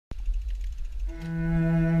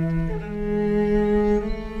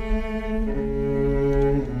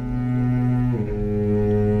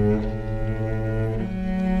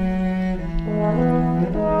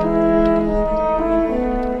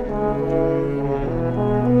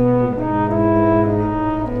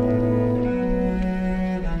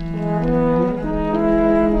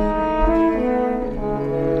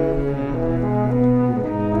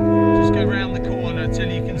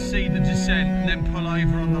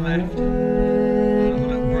left. I'll have a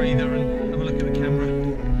little breather and have a look at the camera.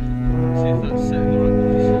 See if that's set in the right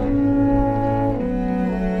place.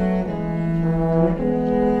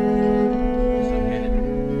 Just up here.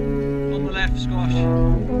 On the left, squash.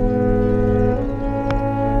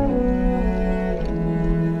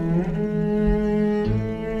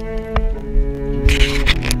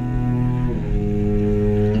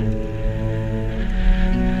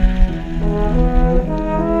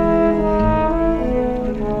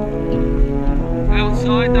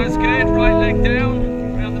 Outside, that's good. Right leg down,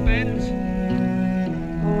 around the bends.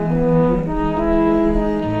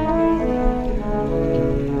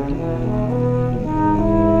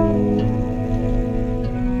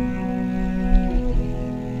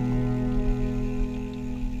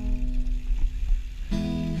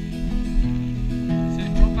 So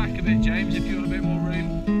drop back a bit, James, if you want a bit more room.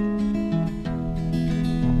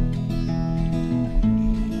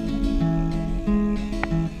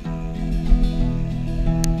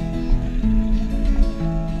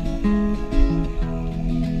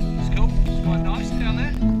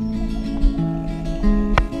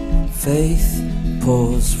 Faith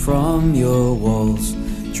pours from your walls,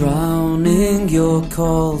 drowning your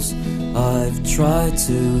calls. I've tried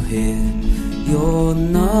to hear, you're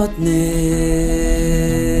not near.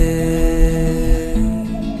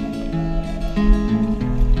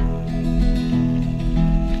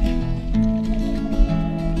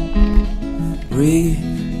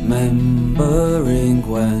 Remembering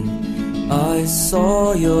when I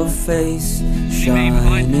saw your face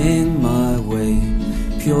shining my way,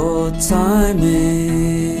 pure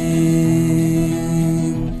timing.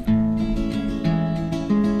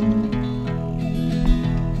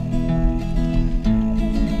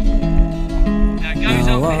 Now it goes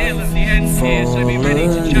uphill at the end here, so be ready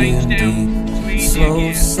to change down to easier slow,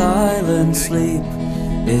 gear. silent sleep,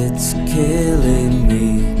 it's killing me,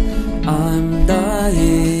 I'm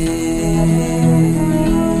dying.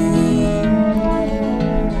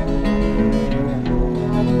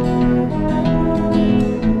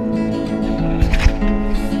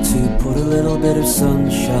 A little bit of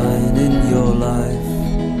sunshine in your life.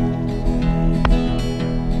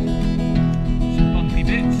 Some bumpy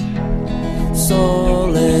bits.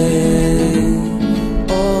 Solid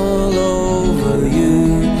all over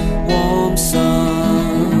you. Warm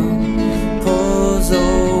sun pours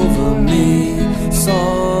over me.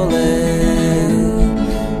 Solid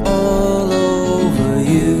all over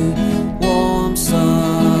you. Warm sun.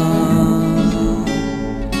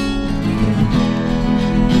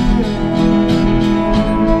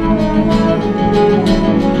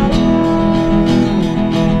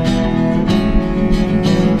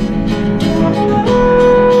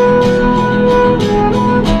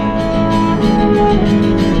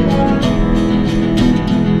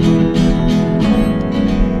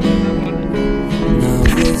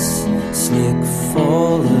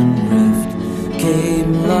 Fallen rift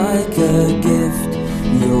came like a gift.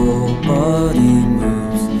 Your body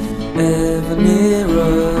moves ever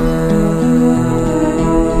nearer.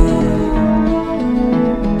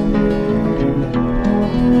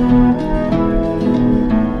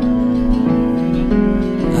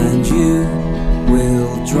 And you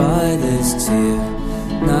will dry this tear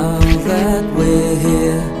now that we're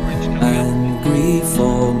here. And grieve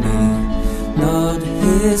for me, not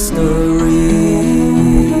history.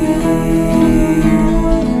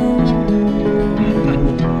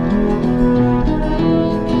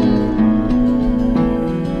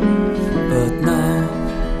 But now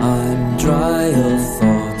I'm dry of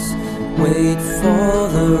thoughts, wait for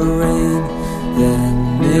the rain, then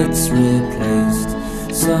it's replaced,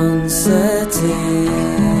 sun setting.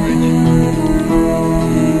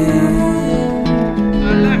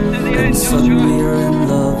 And suddenly you're in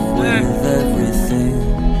love with everything.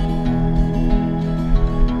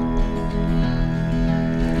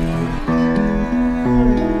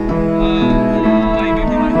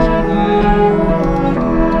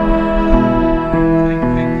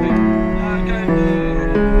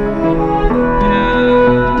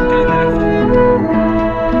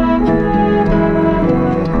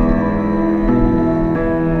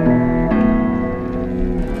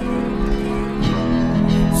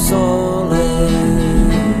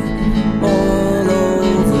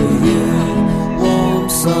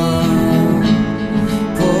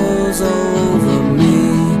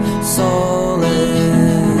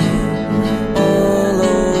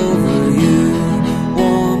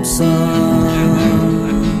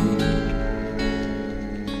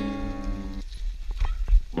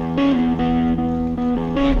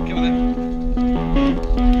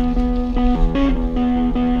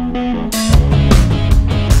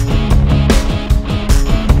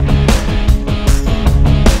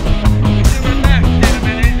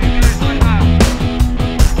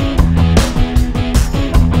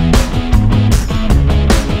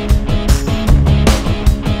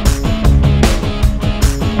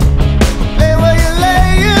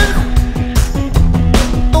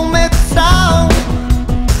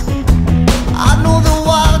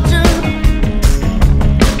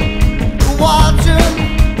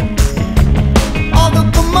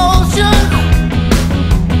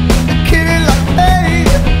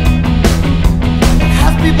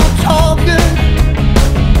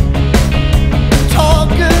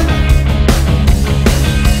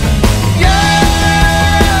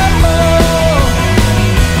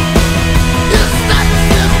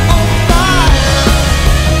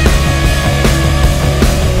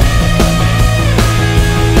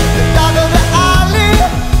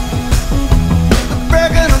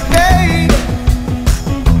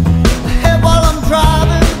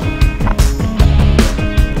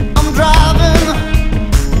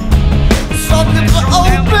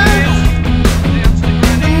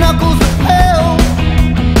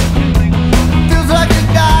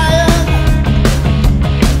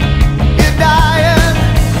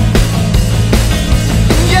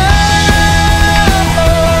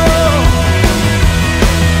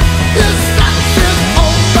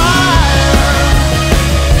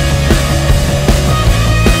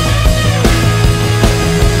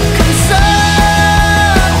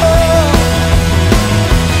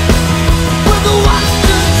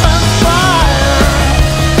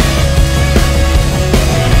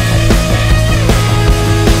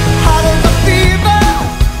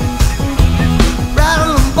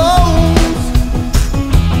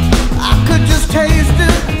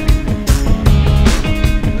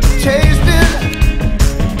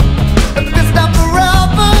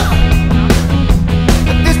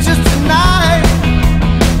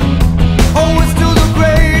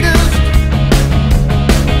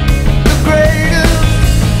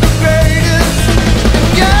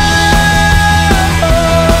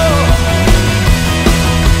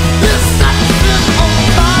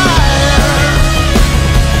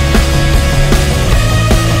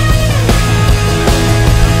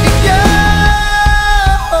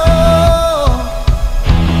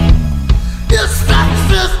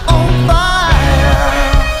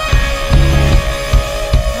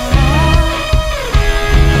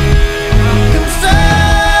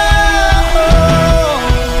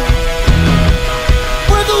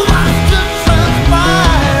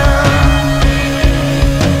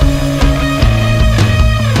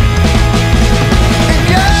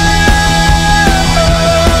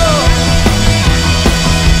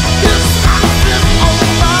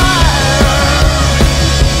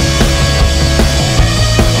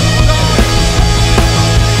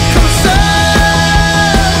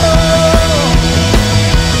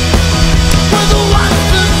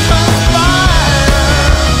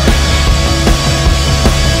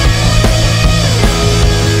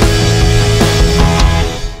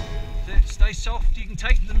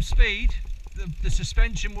 the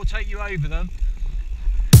suspension will take you over them.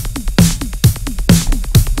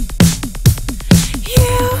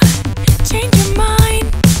 You change your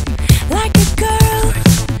mind like a girl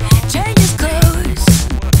changes clothes.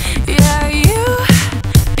 Yeah, you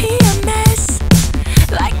be a mess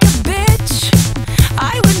like a bitch.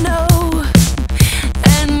 I would know.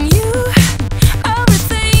 And you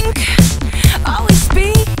overthink, always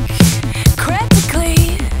speak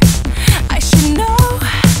critically. I should know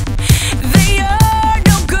that you're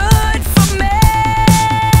no good for me.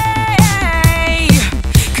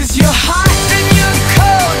 'Cause you're hot, then you're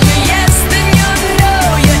cold, you're yes, then you're no,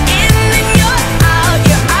 you're in, then you're out,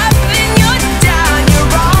 you're up, then you're down, you're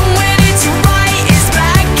wrong when it's right, it's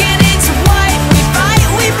black and it's white. We fight,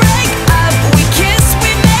 we break up, we kiss,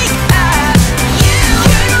 we make up. You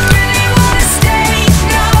don't really wanna stay,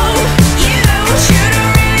 no. You don't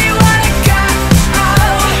really wanna go.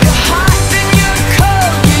 You're hot, then you're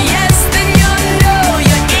cold, you're yes, then you're no,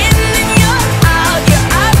 you're in, then you're out, you're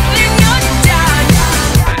up, then you're down.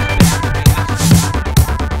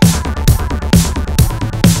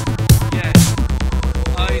 Yeah.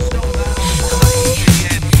 It's not that.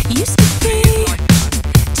 We used to be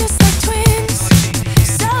just like twins,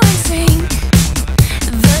 so in sync,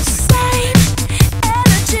 the same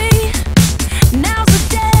energy. Now's a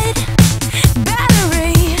dead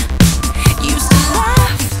battery. Used to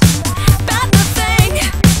laugh about nothing,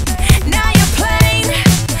 now you're plain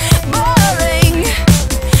boring.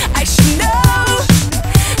 I should know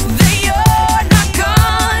that you're not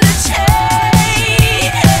gonna change.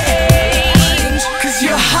 'Cause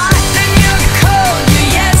you're hot, then you're cold, you're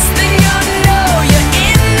yes, then you're no, you're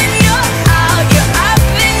in, then you're out, you're up,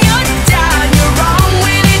 then you're down, you're wrong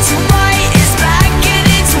when it's right, it's black and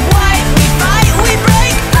it's white. We fight, we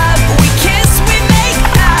break up, we kiss, we make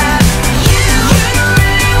up. You don't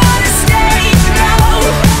really wanna stay, no.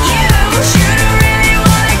 You don't really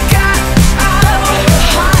wanna go. You're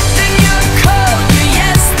hot, then you're cold, you're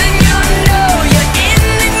yes, then you're no, you're in,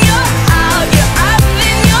 then you're out, you're up,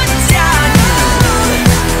 then you're down.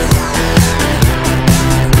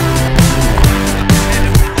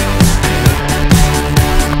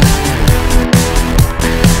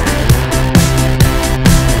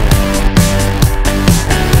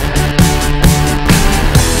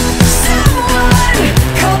 Someone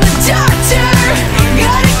call the doctor.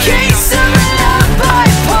 Got a case of love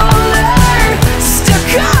bipolar.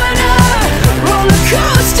 Stuck on a roller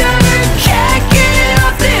coaster. Can't get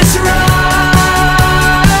off this ride.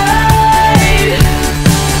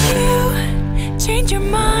 You change your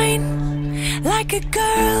mind like a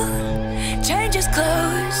girl changes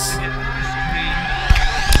clothes.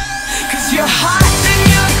 'Cause you're hot, then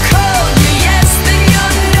you're cold, you're yes, then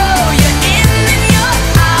you're no, you're in, then you're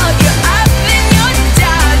out, you're up, then you're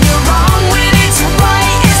down, you're wrong when it's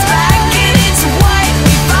right, it's black and it's white.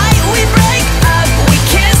 We fight, we break up, we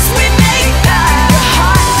kiss, we make up. You're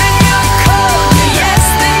hot, then you're cold, you're yes,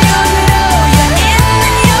 then you're no, you're in,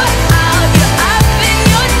 then you're out, you're up, then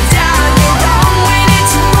you're down, you're wrong when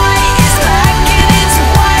it's right, it's black and it's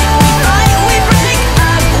white. We fight, we break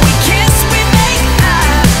up, we kiss, we make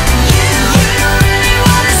up. You don't really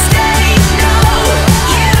wanna stay, no.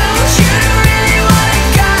 You don't really wanna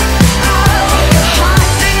go. You're hot,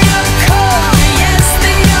 then you're cold, you're yes,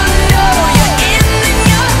 then you're no, you're in, then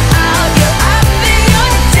you're out, you're up, then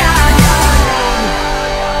you're down.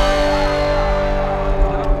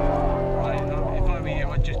 Right, if I were you,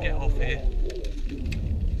 I'd just get off here.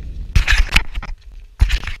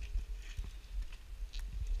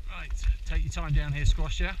 Right, take your time down here,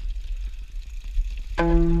 Squash, yeah?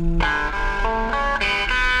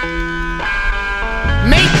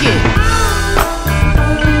 Make it.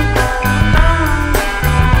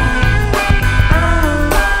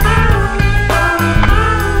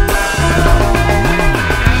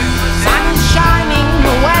 Sun is shining,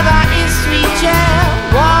 the weather is sweet, yeah.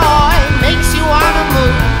 Boy, makes you wanna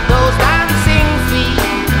move those dancing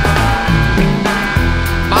feet.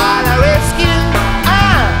 For the rescue,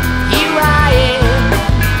 here I am.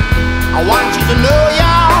 I want you to know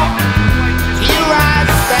you're here I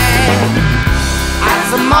stand. As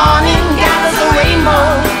the morning gathers a rainbow,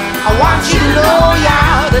 I want you to know,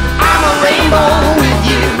 yeah, that I'm a rainbow with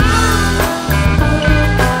you.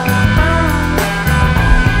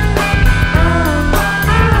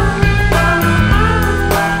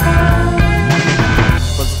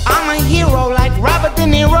 'Cause I'm a hero like Robert De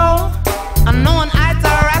Niro. I'm known as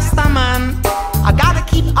a Rasta man. I gotta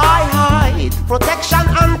keep eye high, protection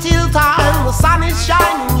until time. The sun is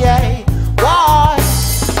shining, yeah. War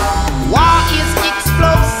is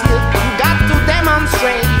explosive. You got to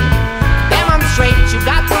demonstrate. You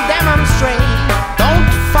got to demonstrate. Don't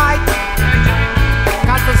fight.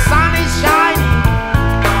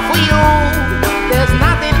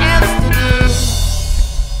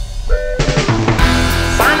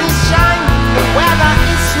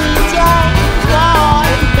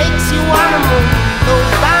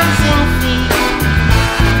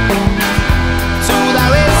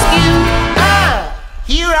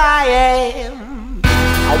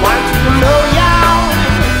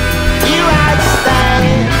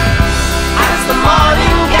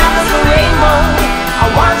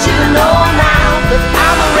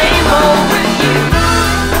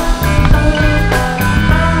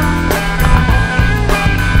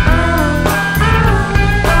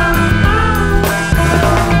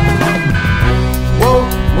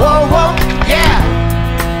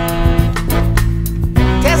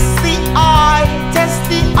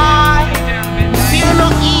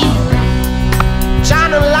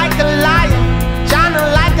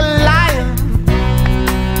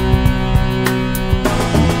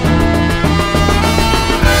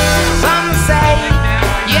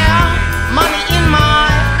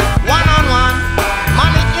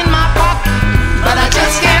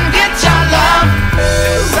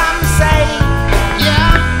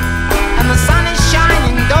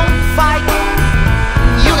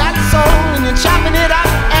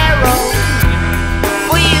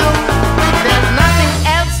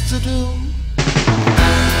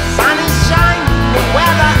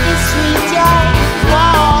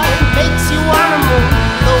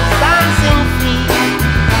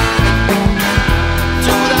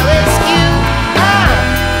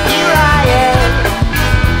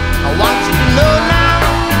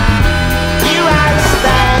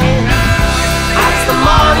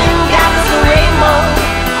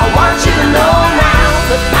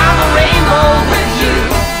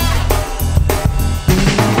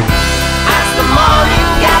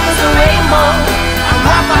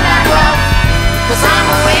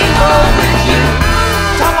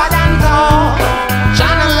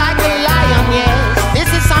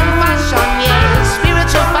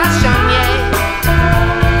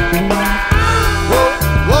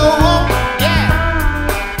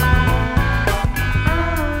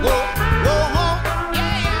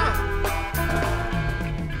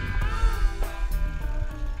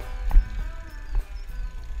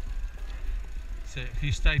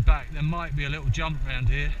 there might be a little jump round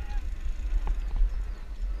here.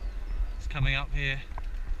 It's coming up here.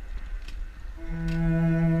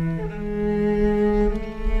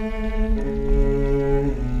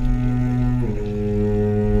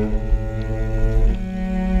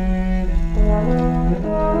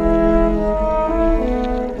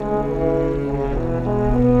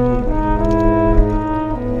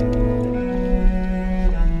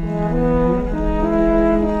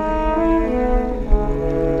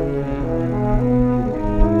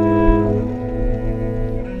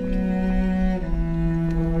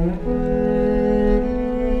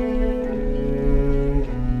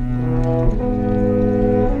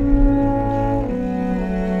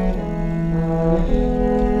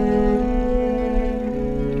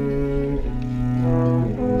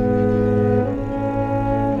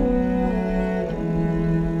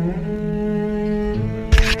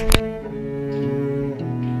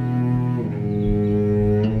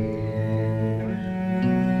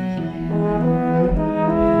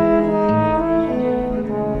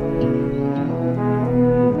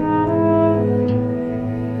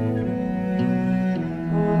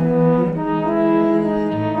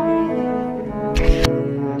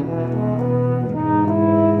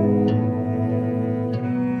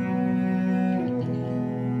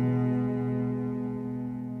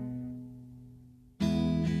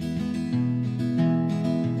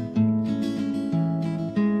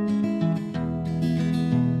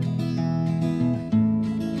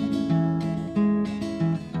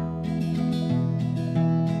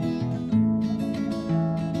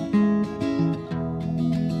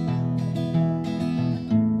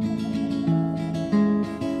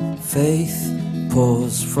 Faith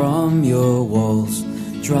pours from your walls,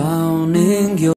 drowning your